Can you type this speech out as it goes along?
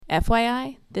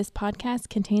FYI, this podcast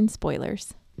contains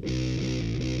spoilers.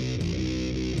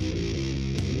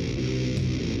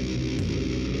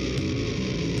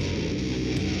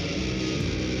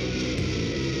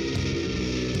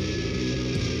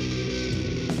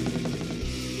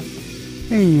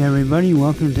 Hey everybody,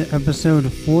 welcome to episode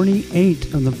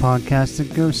 48 of the podcast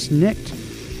that goes Snikt.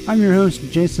 I'm your host,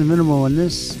 Jason Venable. In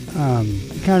this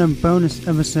kind of bonus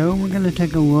episode, we're going to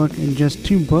take a look at just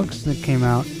two books that came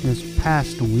out this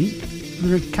past week.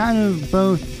 They're kind of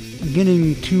both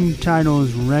getting two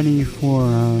titles ready for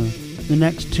the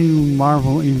next two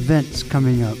Marvel events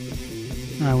coming up.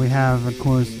 We have, of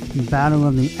course, Battle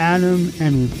of the Atom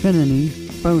and Infinity,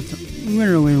 both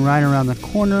literally right around the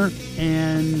corner,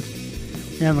 and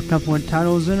we have a couple of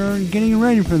titles that are getting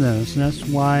ready for those. And that's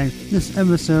why this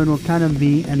episode will kind of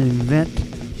be an event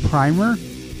primer,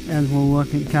 as we'll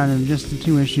look at kind of just the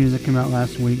two issues that came out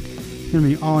last week. It's going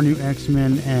to be all new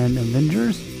X-Men and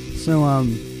Avengers. So,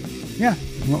 yeah,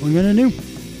 what we're going to do.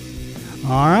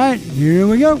 Alright, here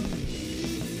we go.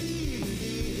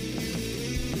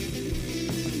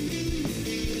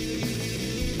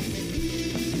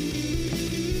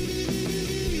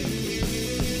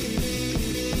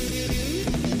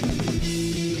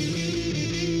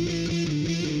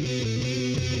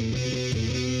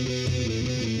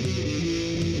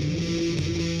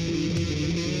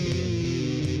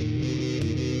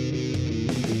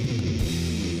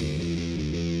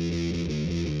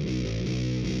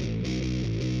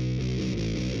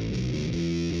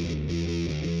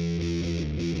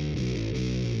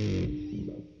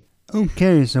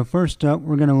 Okay, so first up,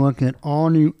 we're going to look at All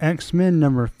New X-Men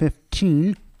number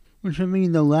 15, which will be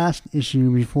the last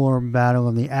issue before Battle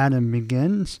of the Atom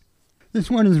begins. This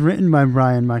one is written by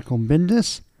Brian Michael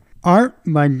Bendis, art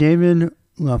by David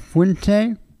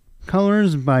LaFuente,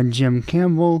 colors by Jim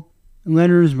Campbell,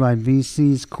 letters by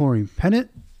VC's Corey Pettit,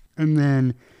 and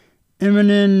then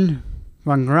Eminem,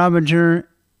 Von Gravager,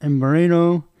 and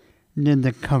Barreto did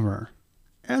the cover.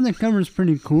 And the cover's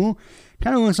pretty cool.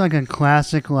 Kind of looks like a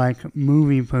classic,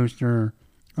 movie poster,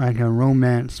 like a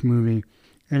romance movie.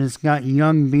 And it's got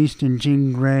young Beast and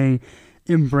Jean Grey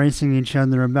embracing each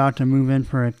other, about to move in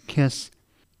for a kiss.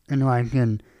 And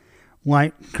in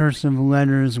white cursive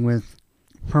letters with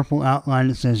purple outline,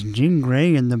 it says Jean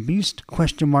Grey and the Beast, ?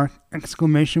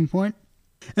 Exclamation point.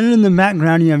 And in the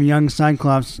background, you have young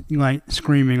Cyclops,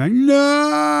 screaming,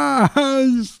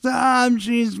 no, stop,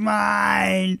 she's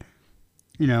mine.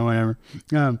 Whatever.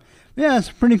 Yeah, it's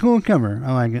a pretty cool cover.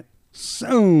 I like it.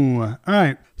 So,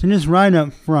 alright. So just right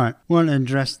up front, I want to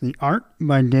address the art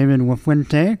by David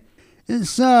LaFuente.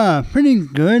 It's pretty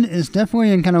good. It's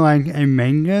definitely in kind of like a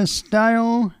manga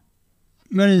style,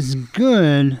 but it's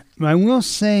good. But I will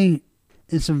say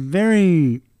it's a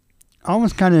very,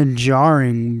 almost kind of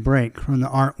jarring break from the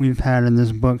art we've had in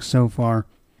this book so far.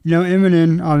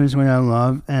 Eminem, obviously I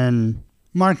love, and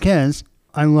Marquez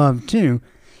I love too.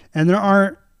 And their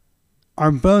art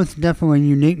are both definitely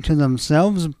unique to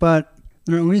themselves, but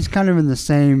they're at least kind of in the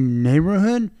same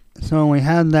neighborhood. So when we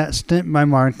had that stint by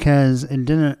Marquez, it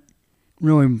didn't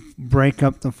really break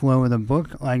up the flow of the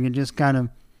book. It just kind of,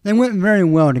 they went very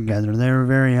well together. They were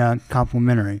very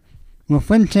complementary.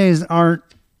 LaFuente's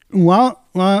art, while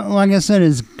like I said,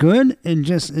 is good,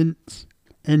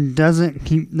 it doesn't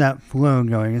keep that flow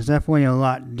going. It's definitely a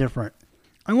lot different.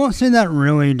 I won't say that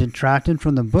really detracted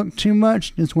from the book too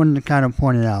much. Just wanted to kind of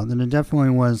point it out that it definitely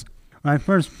was. When I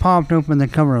first popped open the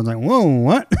cover, I was like, whoa,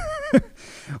 what?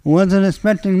 Wasn't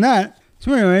expecting that.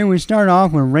 So anyway, we start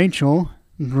off with Rachel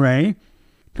Gray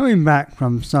coming back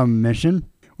from some mission,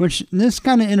 which this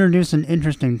kind of introduced an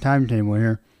interesting timetable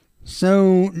here.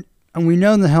 So we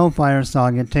know the Hellfire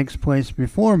Saga takes place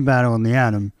before Battle of the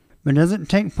Atom, but does it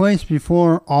take place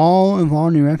before all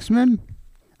New X-Men?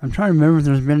 I'm trying to remember if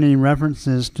there's been any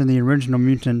references to the original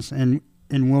mutants in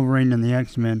Wolverine and the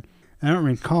X-Men. I don't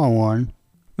recall one.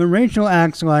 But Rachel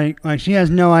acts like she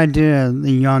has no idea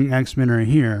the young X-Men are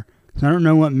here. So I don't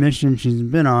know what mission she's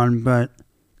been on, but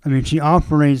she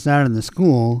operates out of the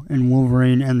school in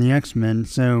Wolverine and the X-Men,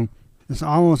 so this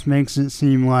almost makes it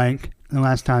seem like the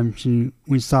last time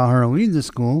we saw her leave the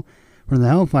school for the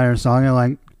Hellfire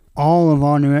Saga,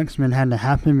 all New X-Men had to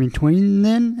happen between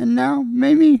then and now,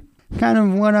 maybe? Kind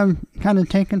of what I'm kind of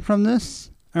taking from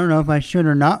this. I don't know if I should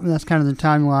or not, but that's kind of the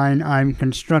timeline I'm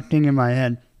constructing in my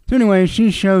head. So anyway, she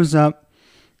shows up,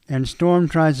 and Storm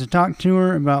tries to talk to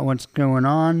her about what's going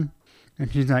on.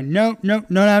 And she's like, nope,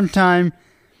 don't have time.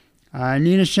 I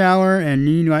need a shower and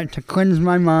need to cleanse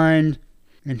my mind.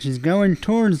 And she's going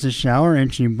towards the shower,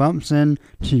 and she bumps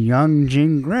into young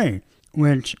Jean Grey,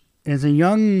 which is a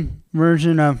young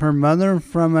version of her mother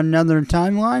from another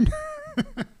timeline.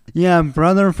 Yeah,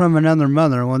 brother from another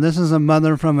mother. Well, this is a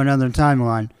mother from another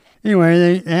timeline.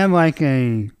 Anyway, they have like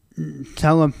a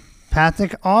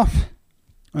telepathic off,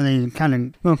 where they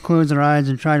kind of close their eyes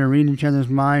and try to read each other's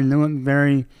mind. They look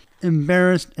very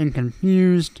embarrassed and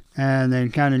confused, and they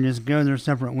kind of just go their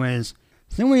separate ways.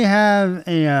 Then we have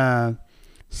a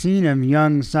scene of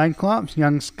young Cyclops,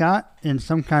 young Scott, in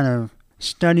some kind of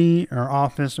study or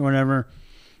office or whatever,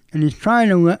 and he's trying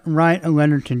to write a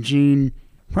letter to Jean,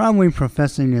 probably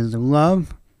professing his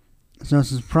love. So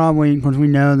this is probably, because we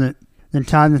know that the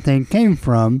time that they came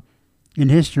from in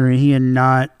history, he had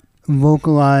not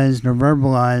vocalized or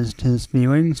verbalized his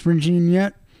feelings for Jean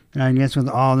yet. And I guess with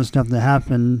all the stuff that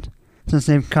happened since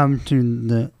they've come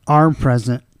to our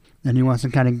present, and he wants to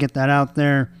kind of get that out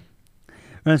there.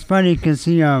 But it's funny because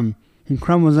he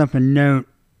crumbles up a note,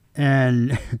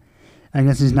 and I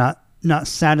guess he's not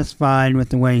satisfied with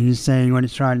the way he's saying what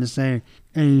he's trying to say.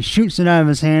 And he shoots it out of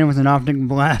his hand with an optic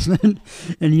blast.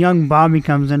 And young Bobby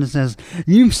comes in and says,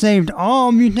 "You've saved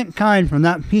all mutant kind from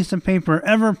that piece of paper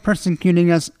ever persecuting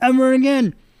us ever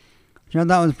again." Which I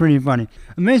thought was pretty funny.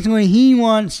 And basically, he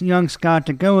wants young Scott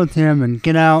to go with him and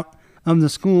get out of the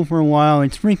school for a while.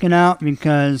 He's freaking out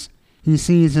because he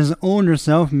sees his older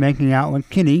self making out with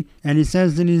Kitty. And he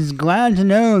says that he's glad to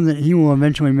know that he will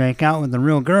eventually make out with the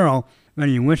real girl. But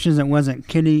he wishes it wasn't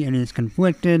Kitty, and he's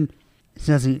conflicted. He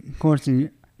says he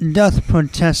doth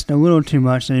protest a little too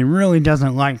much, and he really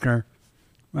doesn't like her.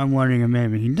 I'm wondering if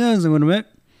maybe he does a little bit,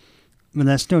 but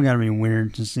that's still got to be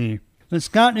weird to see. But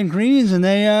Scott agrees, and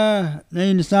they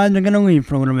decide they're going to leave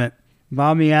for a little bit.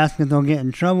 Bobby asks if they'll get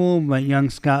in trouble, but young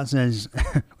Scott says,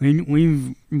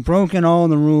 we've broken all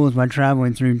the rules by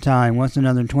traveling through time. What's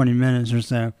another 20 minutes or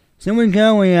so? So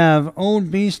we have Old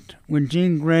Beast with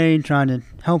Jean Grey trying to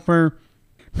help her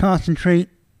concentrate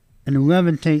and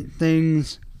levitate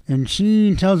things, and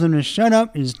she tells him to shut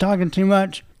up, he's talking too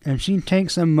much, and she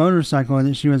takes a motorcycle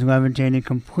that she was levitating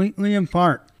completely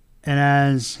apart. And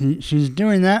as she's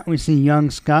doing that, we see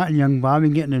young Scott and young Bobby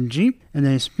get in a Jeep, and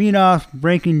they speed off,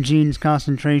 breaking Jean's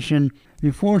concentration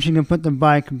before she can put the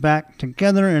bike back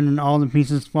together, and then all the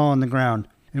pieces fall on the ground.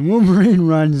 And Wolverine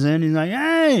runs in, he's like,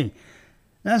 "Hey,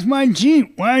 that's my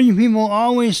Jeep, why are you people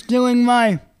always stealing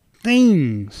my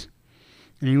things?"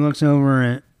 And he looks over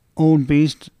at Old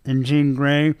Beast and Jean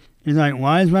Grey. He's like,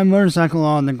 "Why is my motorcycle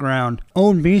on the ground?"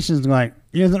 Old Beast is like,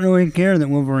 he doesn't really care that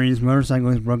Wolverine's motorcycle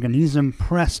is broken. He's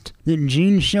impressed that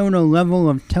Jean showed a level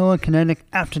of telekinetic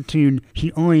aptitude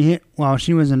she only hit while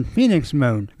she was in Phoenix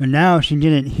mode. But now she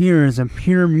did it here as a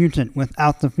pure mutant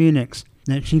without the Phoenix.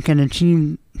 That she can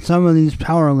achieve some of these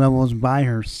power levels by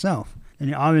herself.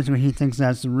 And obviously he thinks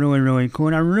that's really, really cool.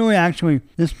 And I really actually,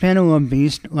 this panel of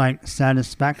Beast, like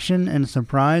satisfaction and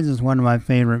surprise, is one of my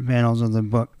favorite panels of the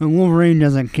book. But Wolverine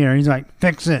doesn't care. He's like,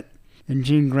 "Fix it." And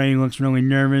Jean Grey looks really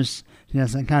nervous. She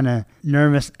has that kind of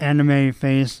nervous anime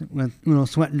face with little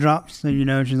sweat drops. So you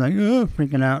know she's like, "Oh,"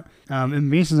 freaking out.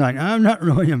 And Beast is like, "I'm not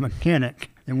really a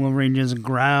mechanic." And Wolverine just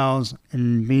growls.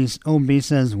 And old Beast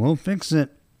says, "We'll fix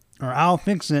it." Or "I'll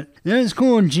fix it." Then it's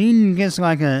cool. Jean gets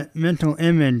like a mental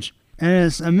image. And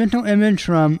it's a mental image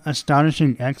from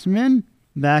Astonishing X-Men,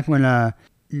 back when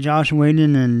Josh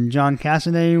Whedon and John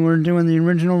Cassaday were doing the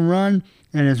original run.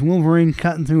 And it's Wolverine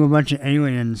cutting through a bunch of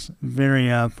aliens very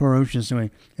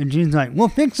ferociously. And Jean's like, "We'll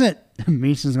fix it." And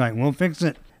Beast is like, "We'll fix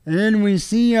it." And then we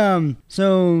see,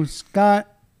 so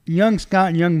young Scott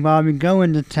and young Bobby go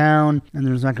into town, and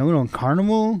there's like a little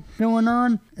carnival going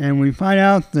on, and we find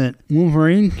out that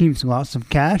Wolverine keeps lots of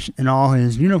cash in all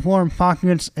his uniform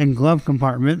pockets and glove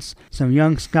compartments, so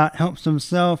young Scott helps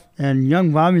himself, and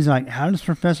young Bobby's like, "How does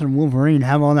Professor Wolverine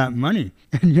have all that money?"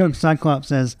 And young Cyclops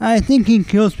says, "I think he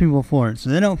kills people for it, so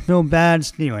they don't feel bad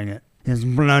stealing it. His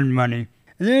blood money."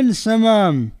 And then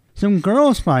some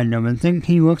girls find him and think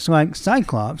he looks like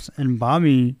Cyclops, and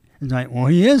Bobby is like, "Well,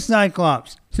 he is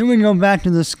Cyclops." So we go back to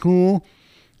the school,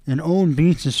 and Old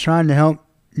Beast is trying to help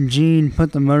Jean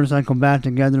put the motorcycle back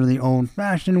together the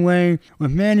old-fashioned way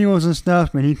with manuals and stuff,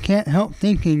 but he can't help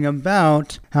thinking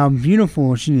about how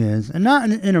beautiful she is. And not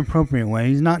in an inappropriate way.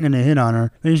 He's not going to hit on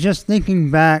her, but he's just thinking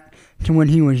back to when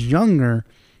he was younger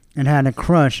and had a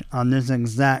crush on this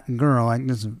exact girl, like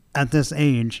this at this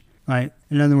age. Like,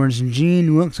 in other words,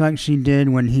 Jean looks like she did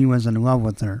when he was in love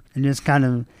with her, and just kind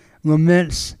of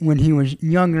laments when he was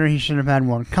younger he should have had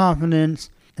more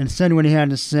confidence and said what he had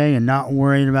to say and not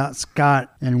worried about Scott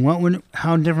and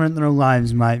how different their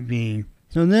lives might be.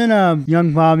 So then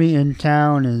young Bobby in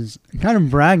town is kind of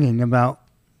bragging about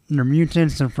they're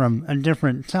mutants. They're from a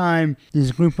different time.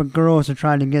 These group of girls are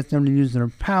trying to get them to use their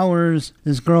powers.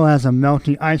 This girl has a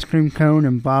melty ice cream cone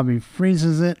and Bobby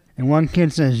freezes it. And one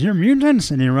kid says, "You're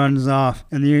mutants," and he runs off.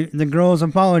 And the girls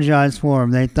apologize for him.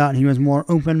 They thought he was more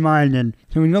open-minded.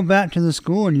 So we go back to the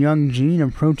school, and young Gene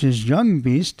approaches young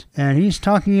Beast. And he's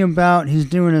talking about, he's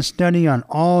doing a study on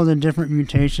all the different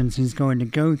mutations he's going to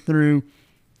go through,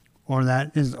 or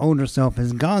that his older self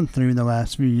has gone through the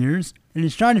last few years. And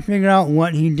he's trying to figure out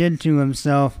what he did to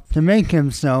himself to make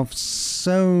himself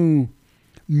so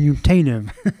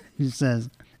mutative, he says.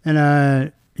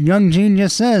 And young Gene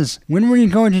just says, "When were you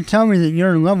going to tell me that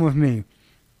you're in love with me?"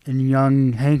 And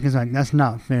young Hank is like, "That's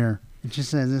not fair." And she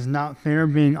says, "It's not fair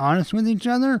being honest with each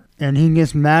other." And he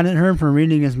gets mad at her for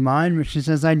reading his mind, but she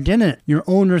says, "I didn't. Your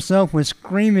older self was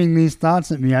screaming these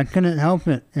thoughts at me. I couldn't help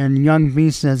it." And young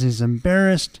Beast says he's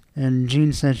embarrassed. And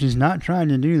Jean says she's not trying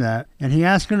to do that. And he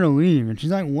asks her to leave. And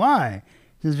she's like, "Why?"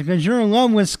 He says, "Because you're in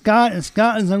love with Scott, and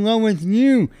Scott is in love with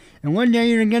you. And one day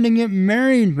you're going to get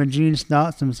married." But Jean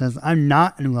stops him and says, "I'm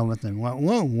not in love with him."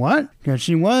 Whoa, what? Because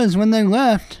she was when they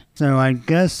left. So I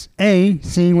guess A,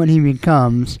 seeing what he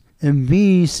becomes, and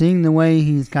B, seeing the way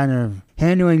he's kind of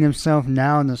handling himself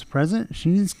now in this present,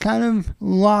 she's kind of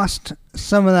lost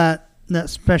some of that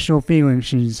special feeling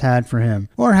she's had for him.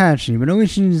 Or had she, but at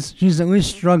least she's at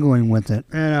least struggling with it.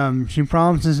 And she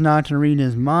promises not to read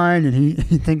his mind, and he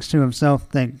thinks to himself,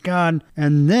 "Thank God."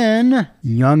 And then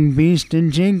young Beast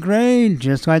and Jean Grey,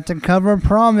 just like the cover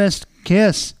promised,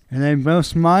 kiss. And they both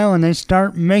smile and they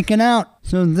start making out.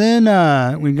 So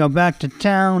then we go back to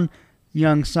town.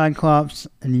 Young Cyclops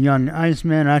and young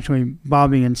Iceman, actually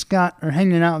Bobby and Scott, are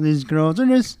hanging out with these girls. They're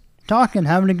just talking,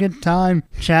 having a good time,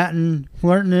 chatting,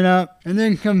 flirting it up. And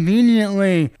then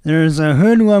conveniently, there's a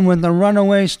hoodlum with a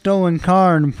runaway stolen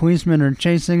car, and the policemen are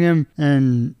chasing him,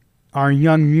 and our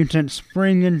young mutants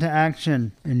spring into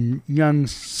action. And young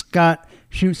Scott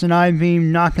shoots an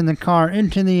I-beam, knocking the car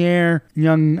into the air.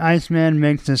 Young Iceman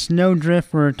makes a snowdrift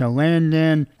for it to land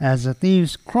in. As the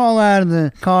thieves crawl out of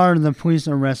the car, the police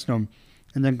arrest them.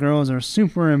 And the girls are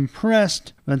super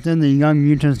impressed, but then the young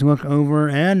mutants look over,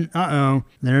 and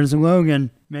there's Logan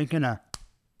making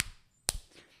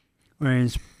where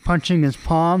he's punching his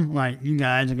palm, like, "You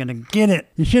guys are gonna get it."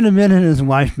 He should have been in his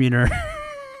wife beater.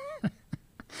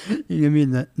 You can be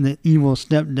the evil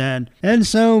stepdad. And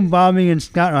so Bobby and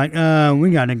Scott are like,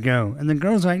 "We gotta go." And the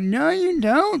girls are like, "No, you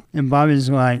don't." And Bobby's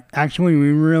like, "Actually, we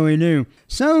really do."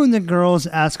 So the girls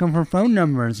ask him for phone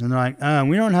numbers, and they're like,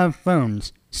 "We don't have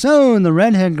phones." So the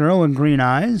redhead girl with green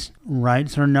eyes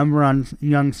writes her number on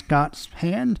young Scott's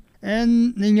hand,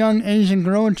 and the young Asian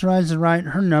girl tries to write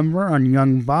her number on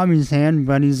young Bobby's hand,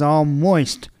 but he's all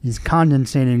moist. He's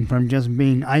condensating from just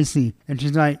being icy. And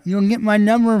she's like, "You'll get my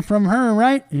number from her,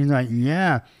 right?" And he's like,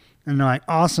 "Yeah." And they're like,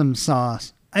 "Awesome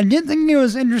sauce." I did think it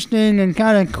was interesting and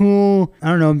kind of cool. I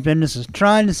don't know, Bendis is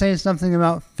trying to say something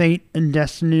about fate and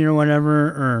destiny or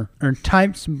whatever, or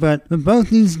types, but both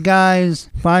these guys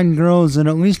find girls that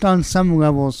at least on some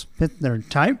levels fit their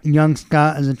type. Young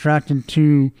Scott is attracted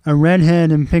to a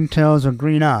redhead and pigtails with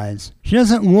green eyes. She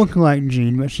doesn't look like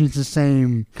Jean, but she's the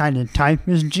same kind of type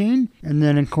as Jean. And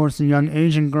then, of course, the young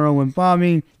Asian girl with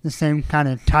Bobby, the same kind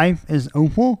of type as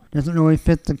Opal. Doesn't really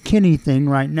fit the kitty thing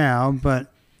right now, but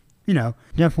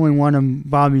definitely one of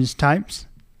Bobby's types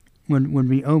would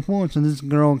be Opal. So this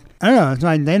girl, I don't know, it's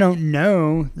like they don't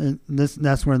know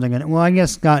that's where they're going to, well, I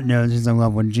guess Scott knows he's in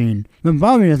love with Jean. But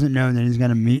Bobby doesn't know that he's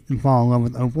going to meet and fall in love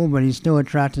with Opal, but he's still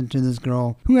attracted to this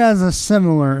girl who has a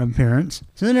similar appearance.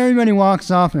 So then everybody walks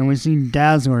off and we see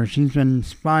Dazzler. She's been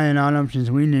spying on him. She's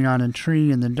leaning on a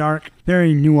tree in the dark.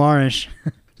 Very noirish.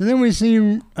 So then we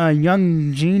see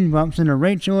young Jean bumps into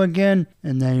Rachel again,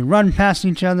 and they run past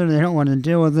each other. They don't want to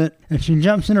deal with it. And she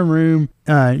jumps in a room,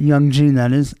 young Jean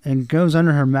that is, and goes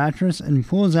under her mattress and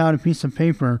pulls out a piece of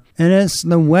paper. And it's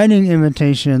the wedding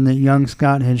invitation that young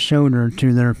Scott had showed her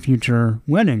to their future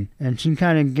wedding. And she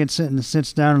kind of gets it and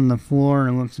sits down on the floor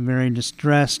and looks very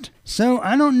distressed. So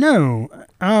I don't know.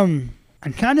 I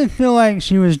kind of feel like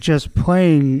she was just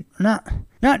playing, not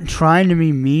trying to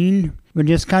be mean, but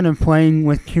just kind of playing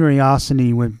with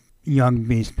curiosity with young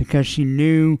Beast, because she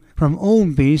knew from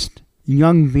old Beast,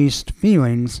 young Beast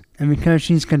feelings, and because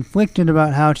she's conflicted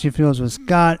about how she feels with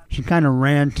Scott, she kind of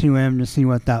ran to him to see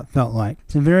what that felt like.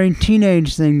 It's a very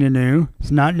teenage thing to do.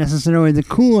 It's not necessarily the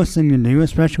coolest thing to do,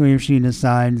 especially if she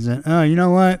decides that, oh, you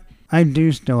know what, I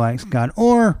do still like Scott,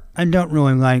 or I don't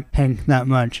really like Hank that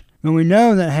much. But we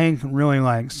know that Hank really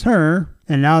likes her,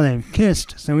 and now they've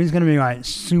kissed, so he's going to be like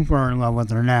super in love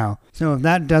with her now. So if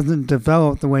that doesn't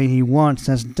develop the way he wants,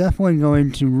 that's definitely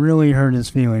going to really hurt his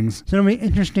feelings. So it'll be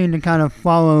interesting to kind of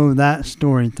follow that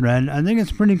story thread. I think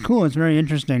it's pretty cool. It's very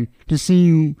interesting to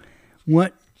see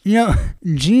what,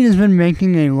 Jean has been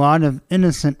making a lot of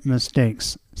innocent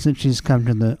mistakes since she's come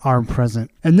to our present.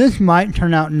 And this might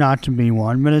turn out not to be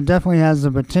one, but it definitely has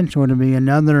the potential to be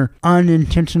another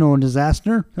unintentional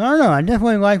disaster. I don't know, I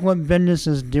definitely like what Bendis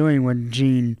is doing with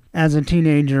Jean as a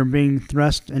teenager being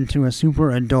thrust into a super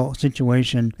adult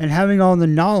situation and having all the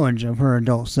knowledge of her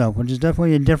adult self, which is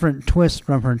definitely a different twist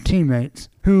from her teammates,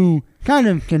 who kind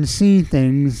of can see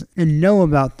things and know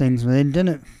about things, but they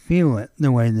didn't feel it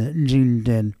the way that Jean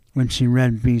did when she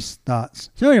read Beast's thoughts.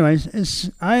 So anyways,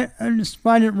 I just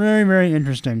find it very, very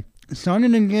interesting. So I'm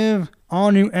going to give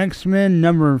All New X-Men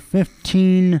number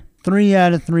 15 3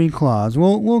 out of 3 claws.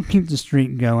 We'll keep the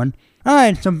streak going.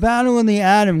 Alright, so Battle of the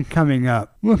Atom coming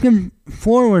up. Looking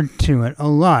forward to it a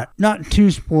lot. Not too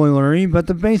spoilery, but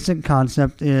the basic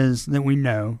concept is that we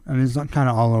know. I mean, it's kind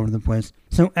of all over the place.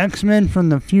 So X-Men from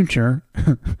the future,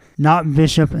 not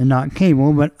Bishop and not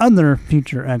Cable, but other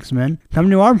future X-Men,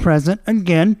 come to our present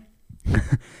again.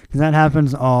 Because that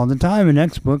happens all the time in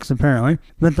X-Books, apparently.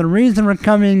 But the reason we're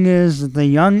coming is that the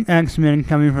young X-Men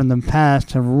coming from the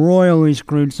past have royally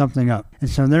screwed something up. And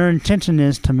so their intention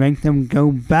is to make them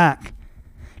go back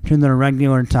to their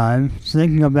regular time, so they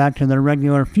can go back to their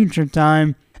regular future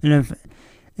time. And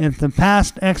if the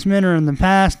past X-Men are in the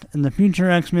past, and the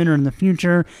future X-Men are in the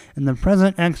future, and the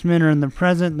present X-Men are in the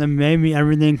present, then maybe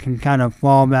everything can kind of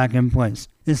fall back in place.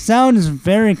 It sounds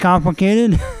very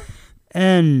complicated.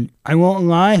 And I won't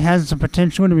lie, has the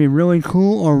potential to be really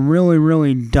cool or really,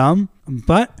 really dumb.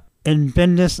 But in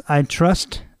Bendis, I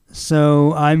trust,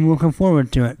 so I'm looking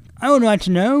forward to it. I would like to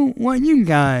know what you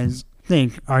guys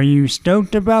think. Are you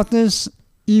stoked about this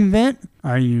event?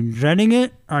 Are you dreading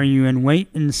it? Are you in wait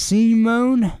and see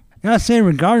mode? I gotta say,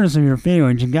 regardless of your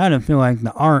feelings, you gotta feel like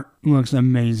the art looks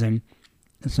amazing.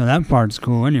 So that part's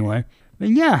cool anyway. But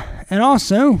yeah, and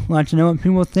also, I'd like to know what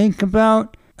people think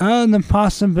about the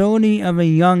possibility of a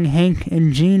young Hank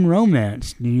and Jean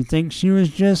romance. Do you think she was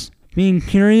just being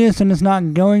curious and it's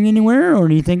not going anywhere? Or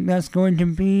do you think that's going to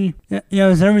be,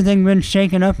 has everything been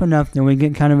shaken up enough that we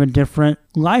get kind of a different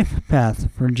life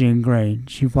path for Jean Grey?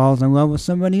 She falls in love with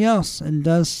somebody else and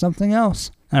does something else.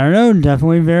 I don't know,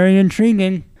 definitely very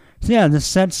intriguing. So yeah, this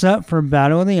sets up for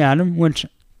Battle of the Atom, which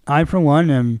I, for one,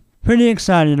 am pretty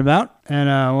excited about.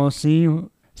 And we'll see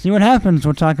what happens.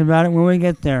 We'll talk about it when we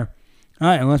get there.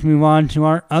 Alright, let's move on to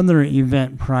our other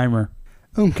event primer.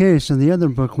 Okay, so the other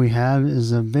book we have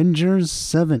is Avengers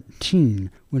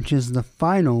 17, which is the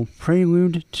final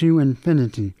prelude to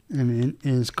Infinity, and it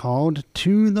is called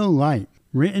To the Light,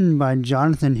 written by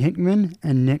Jonathan Hickman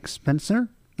and Nick Spencer.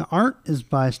 The art is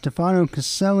by Stefano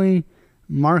Caselli,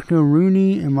 Marco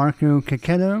Rooney, and Marco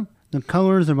Cacchetto. The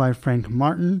colors are by Frank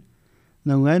Martin.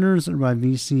 The letters are by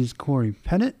VC's Corey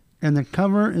Pettit, and the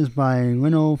cover is by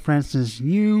Lionel Francis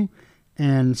Yu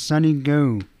and Sunny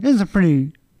Go. It is a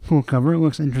pretty cool cover. It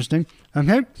looks interesting.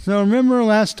 Okay, so remember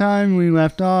last time we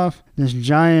left off, this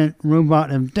giant robot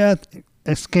of death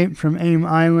escaped from AIM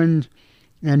Island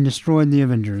and destroyed the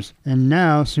Avengers. And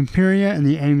now Superia and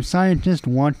the AIM scientists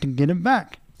want to get it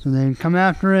back. So they come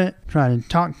after it, try to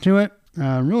talk to it.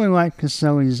 Really like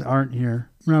Caselli's art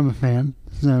here. I'm a fan,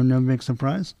 so no big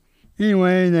surprise.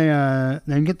 Anyway,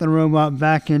 they get the robot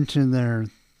back into their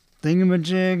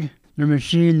thingamajig, their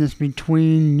machine that's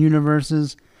between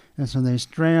universes, and so they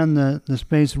strand the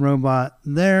space robot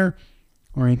there,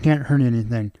 or he can't hurt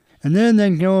anything. And then they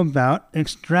go about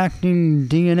extracting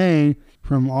DNA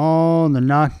from all the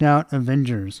knocked out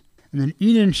Avengers. And then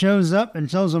Eden shows up and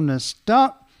tells them to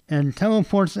stop and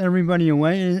teleports everybody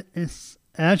away. It's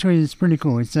pretty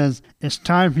cool. He says, it's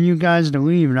time for you guys to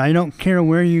leave, and I don't care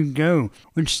where you go.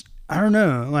 Which, I don't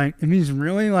know, like, if he's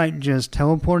really, like, just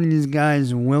teleporting these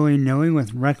guys willy-nilly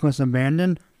with reckless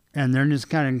abandon, and they're just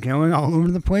kind of going all over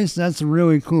the place, that's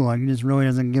really cool. Like, he just really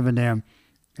doesn't give a damn.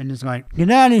 And just like, get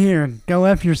out of here, go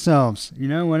F yourselves,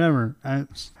 whatever.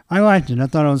 I liked it, I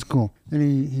thought it was cool.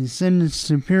 Then he sends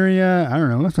Superia, I don't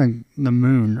know, it looks like the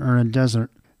moon or a desert.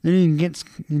 Then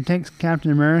he takes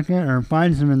Captain America, or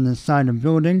finds him in the side of a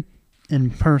building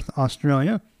in Perth,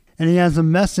 Australia. And he has a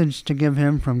message to give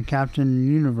him from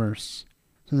Captain Universe.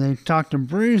 So they talk to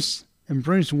Bruce, and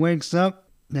Bruce wakes up.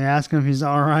 They ask him if he's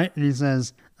alright, and he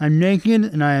says, I'm naked,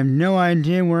 and I have no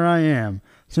idea where I am.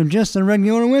 So just a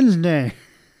regular Wednesday.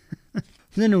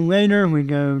 Then later, we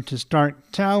go to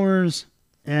Stark Towers,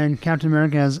 and Captain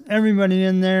America has everybody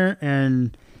in there,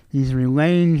 and he's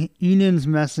relaying Eden's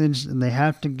message, and they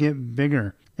have to get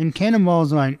bigger. And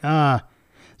Cannonball's like,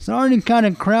 it's already kind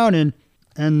of crowded.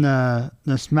 and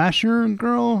the Smasher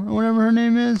girl, or whatever her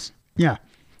name is. Yeah,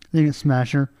 I think it's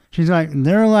Smasher. She's like,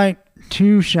 they're like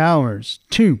 2 showers.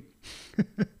 2.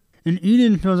 And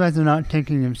Eden feels like they're not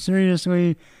taking him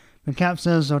seriously. But Cap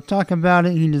says they'll talk about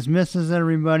it. He dismisses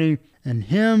everybody. And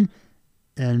him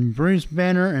and Bruce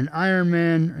Banner and Iron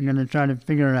Man are going to try to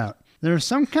figure it out. There's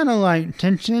some kind of like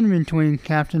tension between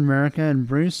Captain America and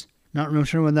Bruce. Not real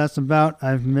sure what that's about.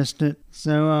 I've missed it.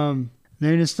 So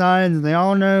they decide that they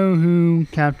all know who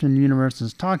Captain Universe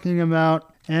is talking about.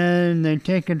 And they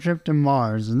take a trip to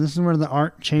Mars. And this is where the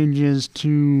art changes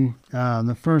to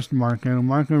the first Marco.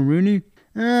 Marco Rooney.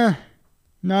 Not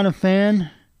a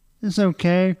fan. It's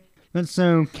okay. But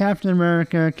so Captain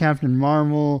America, Captain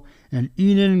Marvel, and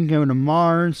Eden go to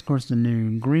Mars. Of course, the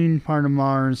new green part of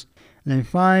Mars. They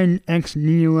find Ex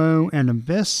Nihilo and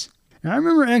Abyss. Now, I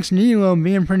remember Ex Nihilo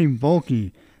being pretty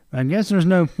bulky. But I guess there's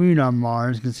no food on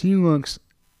Mars because he looks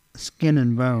skin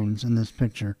and bones in this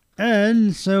picture.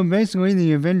 And so basically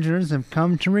the Avengers have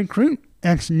come to recruit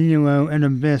Ex Nihilo and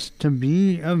Abyss to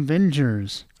be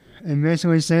Avengers. And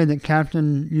basically say that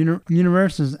Captain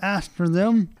Universe has asked for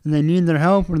them and they need their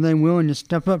help. Are they willing to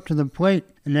step up to the plate?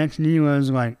 And Ex Nihilo is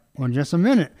like, well, just a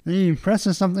minute. Then he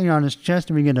presses something on his chest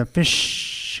and we get a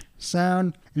fish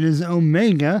sound. And his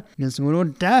Omega gets a little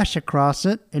dash across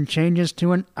it and changes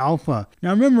to an Alpha.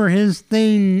 Now remember, his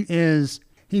thing is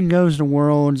he goes to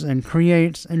worlds and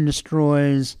creates and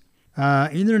destroys,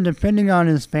 either depending on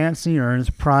his fancy or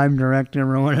his prime directive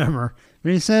or whatever.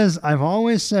 But he says, I've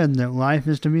always said that life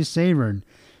is to be savored.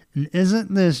 And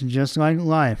isn't this just like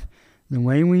life? The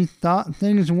way we thought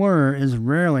things were is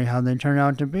rarely how they turn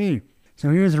out to be. So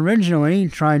he was originally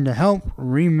trying to help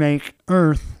remake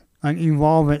Earth, like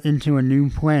evolve it into a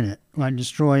new planet, like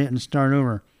destroy it and start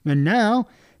over. But now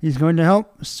he's going to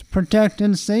help protect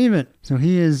and save it. So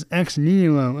he is Ex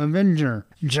Nihilo, Avenger,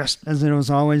 just as it was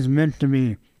always meant to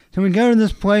be. So we go to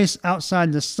this place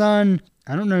outside the sun.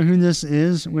 I don't know who this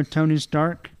is with Tony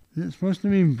Stark. Is it supposed to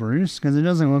be Bruce? Because it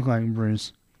doesn't look like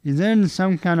Bruce. He's in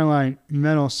some kind of like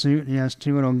metal suit. He has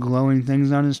 2 little glowing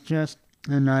things on his chest.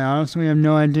 And I honestly have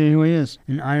no idea who he is.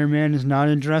 And Iron Man does not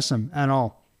address him at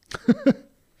all.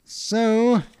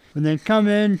 So, when they come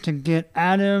in to get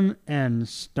Adam and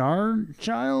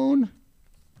Starchild, is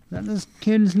that this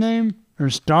kid's name? Or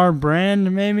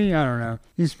Starbrand, maybe? I don't know.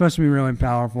 He's supposed to be really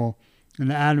powerful.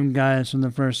 And the Adam guy is from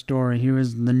the first story. He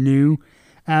was the new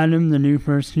Adam, the new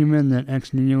first human that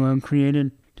Ex Nihilo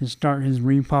created to start his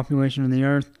repopulation of the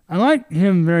Earth. I like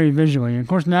him very visually. Of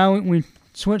course, now we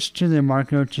switch to the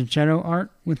Marco Checchetto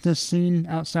art with this scene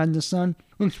outside the sun.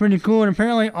 Looks pretty cool. And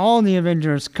apparently all the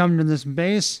Avengers come to this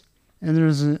base. And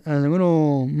there's a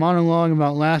little monologue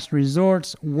about last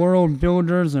resorts, world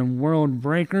builders, and world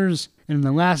breakers. In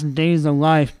the last days of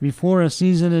life, before a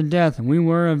season of death, we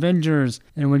were Avengers.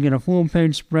 And we get a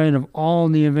full-page spread of all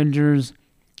the Avengers,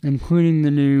 including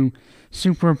the new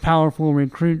super powerful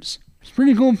recruits. It's a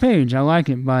pretty cool page. I like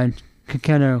it by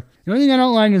Checchetto. The only thing I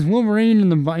don't like is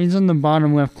Wolverine. He's in the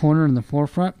bottom left corner in the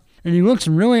forefront. And he looks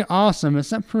really awesome,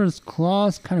 except for his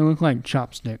claws kind of look like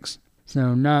chopsticks. So I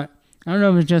don't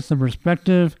know if it's just the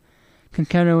perspective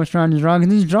Checchetto was trying to draw.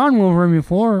 Because he's drawn Wolverine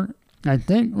before, I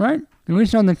think, right? At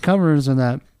least on the covers of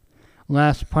that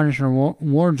last Punisher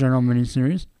War Journal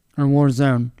miniseries, or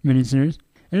Warzone miniseries.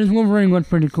 And his Wolverine looked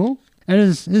pretty cool. And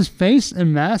his face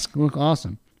and mask look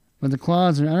awesome. But the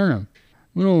claws are, I don't know,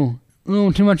 a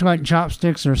little too much like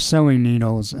chopsticks or sewing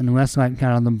needles, and less like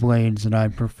kind of the blades that I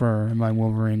prefer in my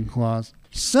Wolverine claws.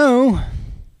 So,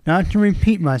 not to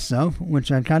repeat myself,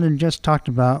 which I kind of just talked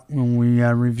about when we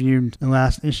reviewed the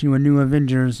last issue of New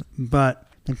Avengers, but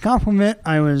the compliment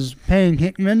I was paying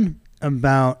Hickman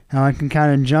about how I can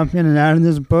kind of jump in and out of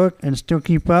this book and still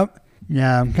keep up,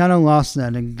 yeah, I'm kind of lost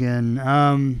that again.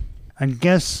 I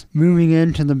guess moving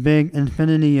into the big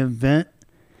Infinity event,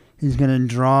 he's going to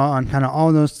draw on kind of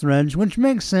all those threads, which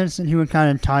makes sense that he would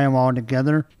kind of tie them all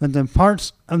together. But the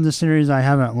parts of the series I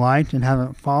haven't liked and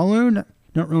haven't followed,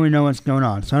 don't really know what's going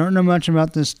on. So I don't know much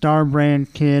about this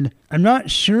Starbrand kid. I'm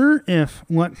not sure if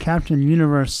what Captain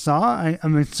Universe saw.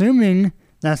 I'm assuming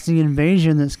that's the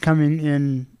invasion that's coming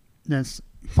in, that's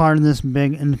part of this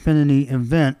big Infinity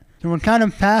event. So we're kind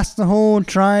of past the whole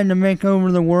trying to make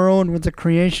over the world with the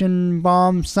creation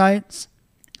bomb sites,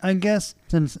 I guess,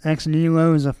 since Ex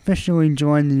Nihilo has officially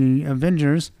joined the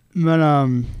Avengers. But,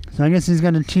 so I guess he's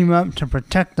going to team up to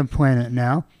protect the planet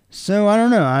now. So, I don't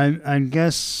know. I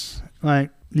guess, like,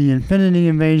 the Infinity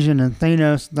Invasion and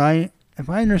Thanos, if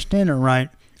I understand it right.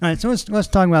 Alright, so let's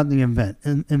talk about the event,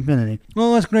 Infinity.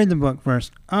 Well, let's grade the book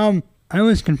first. I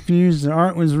was confused. The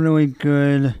art was really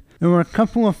good. There were a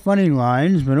couple of funny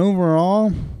lines, but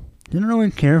overall, didn't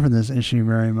really care for this issue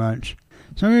very much.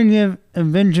 So I'm going to give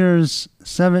Avengers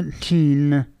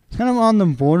 17, it's kind of on the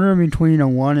border between a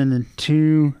 1 and a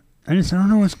 2. I don't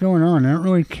know what's going on. I don't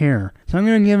really care. So I'm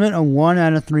going to give it a 1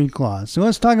 out of 3 claws. So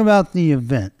let's talk about the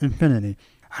event, Infinity.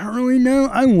 I don't really know.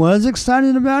 I was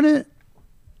excited about it.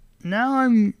 Now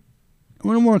I'm a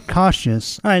little more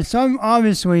cautious. Alright, so I'll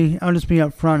just be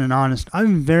upfront and honest.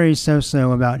 I'm very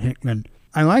so-so about Hickman.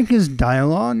 I like his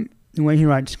dialogue, the way he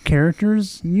writes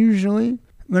characters, usually.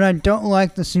 But I don't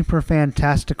like the super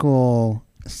fantastical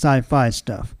sci-fi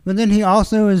stuff. But then he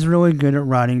also is really good at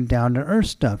writing down-to-earth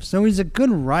stuff. So he's a good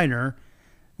writer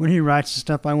when he writes the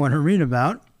stuff I want to read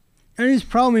about. And he's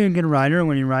probably a good writer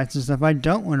when he writes the stuff I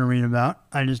don't want to read about.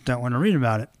 I just don't want to read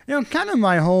about it. Kind of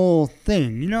my whole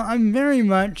thing. I'm very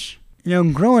much,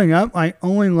 growing up, I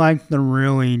only liked the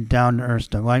really down-to-earth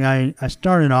stuff. Like, I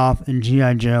started off in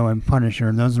G.I. Joe and Punisher,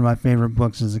 and those are my favorite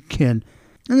books as a kid.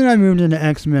 And then I moved into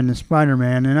X-Men and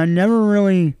Spider-Man, and I never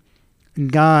really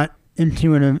got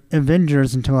into an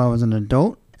Avengers until I was an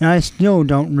adult. And I still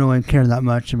don't really care that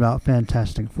much about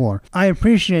Fantastic Four. I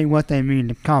appreciate what they mean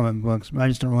to comic books, but I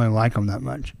just don't really like them that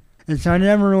much. And so I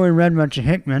never really read much of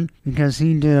Hickman, because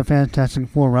he did a Fantastic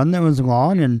Four run that was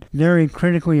long and very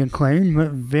critically acclaimed,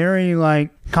 but very,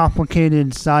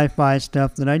 complicated sci-fi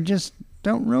stuff that I just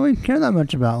don't really care that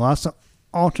much about. Lots of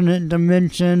alternate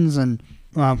dimensions, and,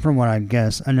 from what I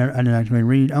guess, I didn't actually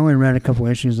read. I only read a couple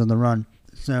issues of the run.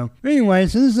 So, anyway,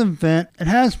 so this event, it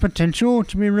has potential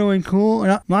to be really cool.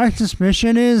 And my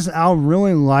suspicion is I'll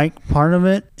really like part of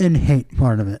it and hate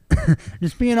part of it.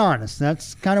 Just being honest,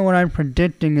 that's kind of what I'm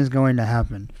predicting is going to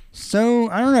happen. So,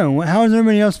 I don't know. How does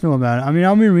everybody else feel about it? I mean,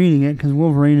 I'll be reading it because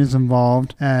Wolverine is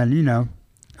involved. And,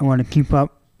 I want to keep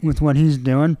up with what he's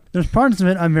doing. There's parts of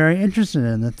it I'm very interested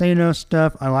in. The Thanos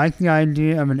stuff, I like the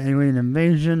idea of an alien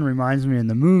invasion. Reminds me of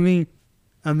the movie,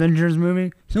 Avengers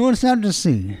movie. So, we'll just have to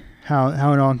see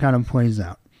how it all kind of plays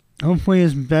out. Hopefully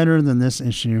it's better than this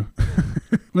issue.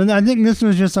 But I think this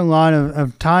was just a lot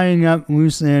of tying up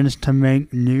loose ends to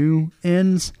make new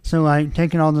ends. So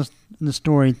taking all the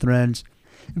story threads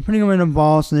and putting them in a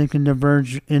ball so they can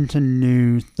diverge into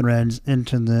new threads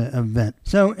into the event.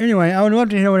 So anyway, I would love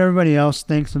to hear what everybody else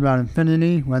thinks about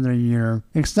Infinity, whether you're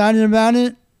excited about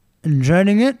it,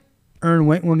 dreading it, or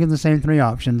we'll give the same 3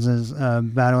 options as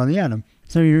Battle of the Atom.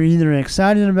 So you're either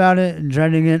excited about it,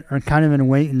 dreading it, or kind of in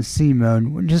wait-and-see mode,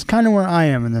 which is kind of where I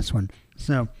am in this one.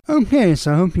 So, okay,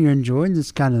 so I hope you enjoyed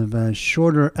this kind of a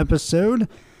shorter episode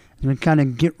as we kind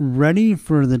of get ready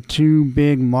for the 2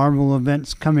 big Marvel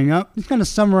events coming up. Just kind of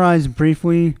summarize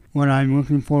briefly what I'm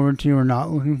looking forward to or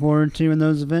not looking forward to in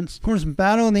those events. Of course,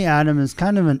 Battle of the Atom is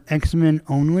kind of an X-Men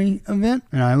only event,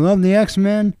 and I love the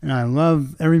X-Men, and I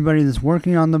love everybody that's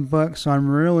working on the book, so I'm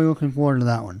really looking forward to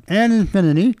that one. And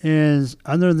Infinity is,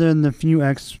 other than the few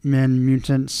X-Men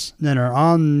mutants that are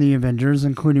on the Avengers,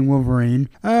 including Wolverine,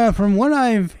 from what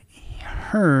I've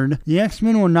heard, the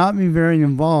X-Men will not be very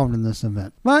involved in this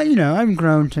event. But, I've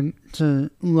grown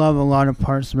to love a lot of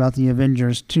parts about the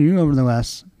Avengers too over the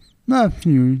last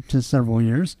few to several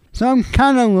years. So I'm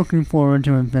kind of looking forward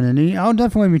to Infinity. I'll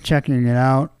definitely be checking it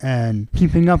out and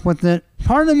keeping up with it.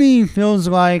 Part of me feels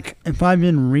like if I've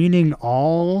been reading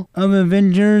all of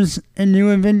Avengers and New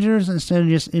Avengers instead of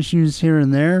just issues here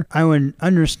and there, I would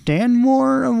understand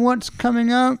more of what's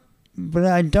coming up. But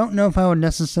I don't know if I would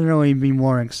necessarily be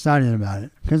more excited about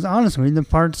it. Because honestly, the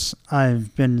parts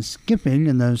I've been skipping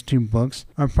in those 2 books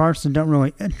are parts that don't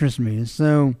really interest me.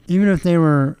 So even if they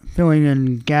were filling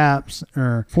in gaps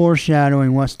or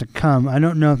foreshadowing what's to come, I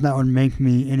don't know if that would make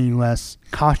me any less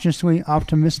cautiously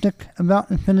optimistic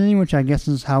about Infinity, which I guess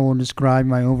is how we'll describe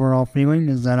my overall feeling,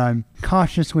 is that I'm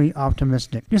cautiously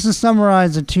optimistic. Just to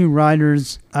summarize the 2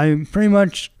 writers, I pretty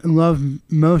much love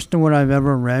most of what I've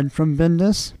ever read from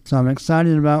Bendis, so I'm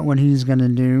excited about what he's going to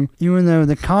do, even though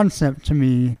the concept to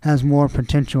me has more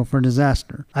potential for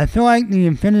disaster. I feel like the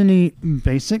Infinity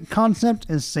basic concept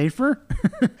is safer.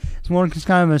 It's more just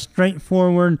kind of a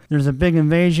straightforward, there's a big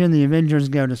invasion, the Avengers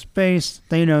go to space,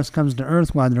 Thanos comes to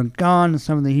Earth while they're gone,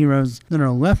 some of the heroes that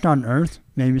are left on Earth,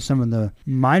 maybe some of the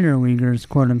minor leaguers,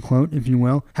 quote unquote, if you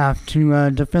will, have to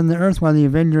defend the Earth while the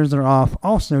Avengers are off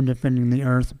also defending the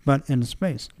Earth, but in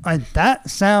space. That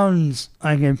sounds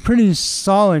like a pretty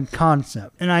solid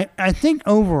concept. And I think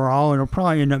overall it'll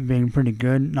probably end up being pretty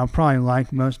good, and I'll probably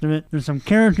like most of it. There's some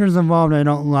characters involved I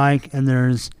don't like, and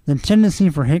there's the tendency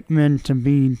for Hickman to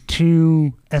be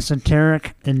too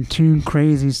esoteric and too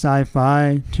crazy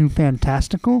sci-fi, too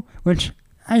fantastical, which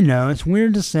I know it's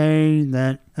weird to say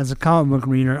that as a comic book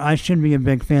reader, I should be a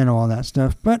big fan of all that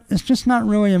stuff, but it's just not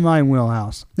really in my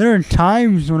wheelhouse. There are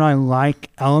times when I like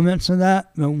elements of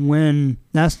that, but when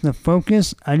that's the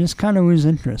focus, I just kind of lose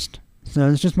interest. So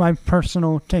it's just my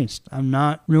personal taste. I'm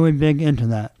not really big into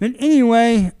that. But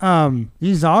anyway,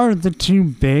 these are the two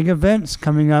big events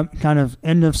coming up kind of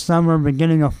end of summer,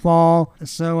 beginning of fall.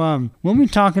 So we'll be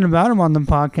talking about them on the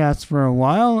podcast for a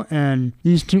while. And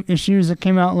these two issues that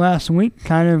came out last week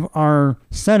kind of are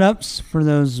setups for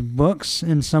those books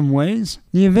in some ways.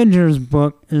 The Avengers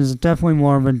book is definitely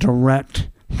more of a direct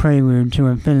prelude to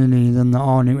Infinity than the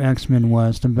all-new X-Men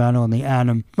was to Battle of the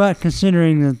Atom. But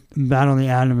considering that Battle of the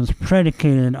Atom is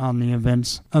predicated on the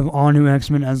events of all-new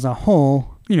X-Men as a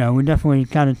whole, we definitely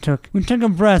kind of took a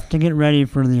breath to get ready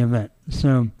for the event.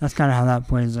 So that's kind of how that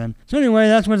plays in. So anyway,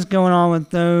 that's what's going on with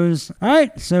those.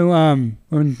 Alright, so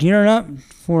we're gearing up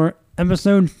for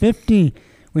episode 50.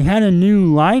 We had a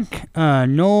new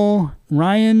Noel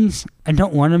Ryans. I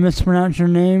don't want to mispronounce your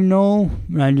name, Noel,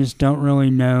 but I just don't really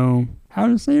know how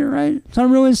to say it right. So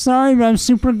I'm really sorry, but I'm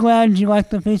super glad you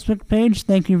liked the Facebook page.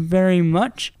 Thank you very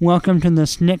much. Welcome to the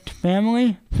SNIKT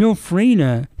family. Feel free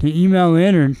to email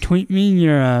in or tweet me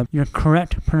your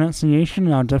correct pronunciation,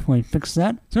 and I'll definitely fix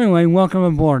that. So anyway, welcome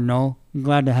aboard, Noel. I'm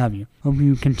glad to have you. Hope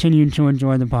you continue to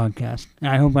enjoy the podcast. And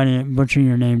I hope I didn't butcher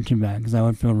your name too bad, because I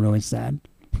would feel really sad.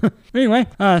 Anyway,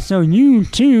 so you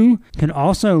too can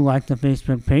also like the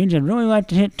Facebook page. I'd really like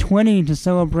to hit 20 to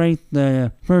celebrate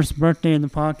the first birthday of the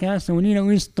podcast, and we need at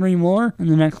least 3 more in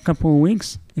the next couple of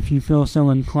weeks. If you feel so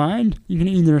inclined, you can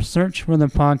either search for the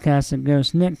podcast that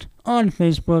goes SNIKT on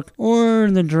Facebook,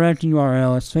 or the direct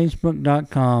URL is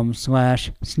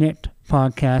facebook.com/SNIKT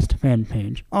podcast fan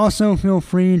page. Also, feel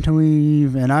free to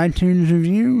leave an iTunes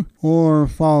review or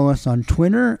follow us on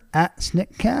Twitter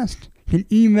 @SNIKTcast. You can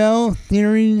email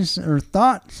theories or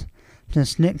thoughts to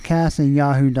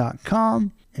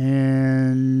sniktcast@yahoo.com.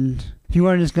 And if you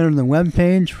want to just go to the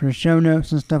webpage for show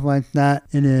notes and stuff like that,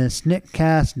 it is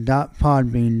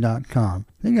sniktcast.podbean.com.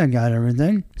 I think I got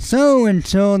everything. So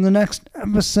until the next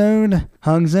episode,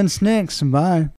 hugs and snicks. Bye.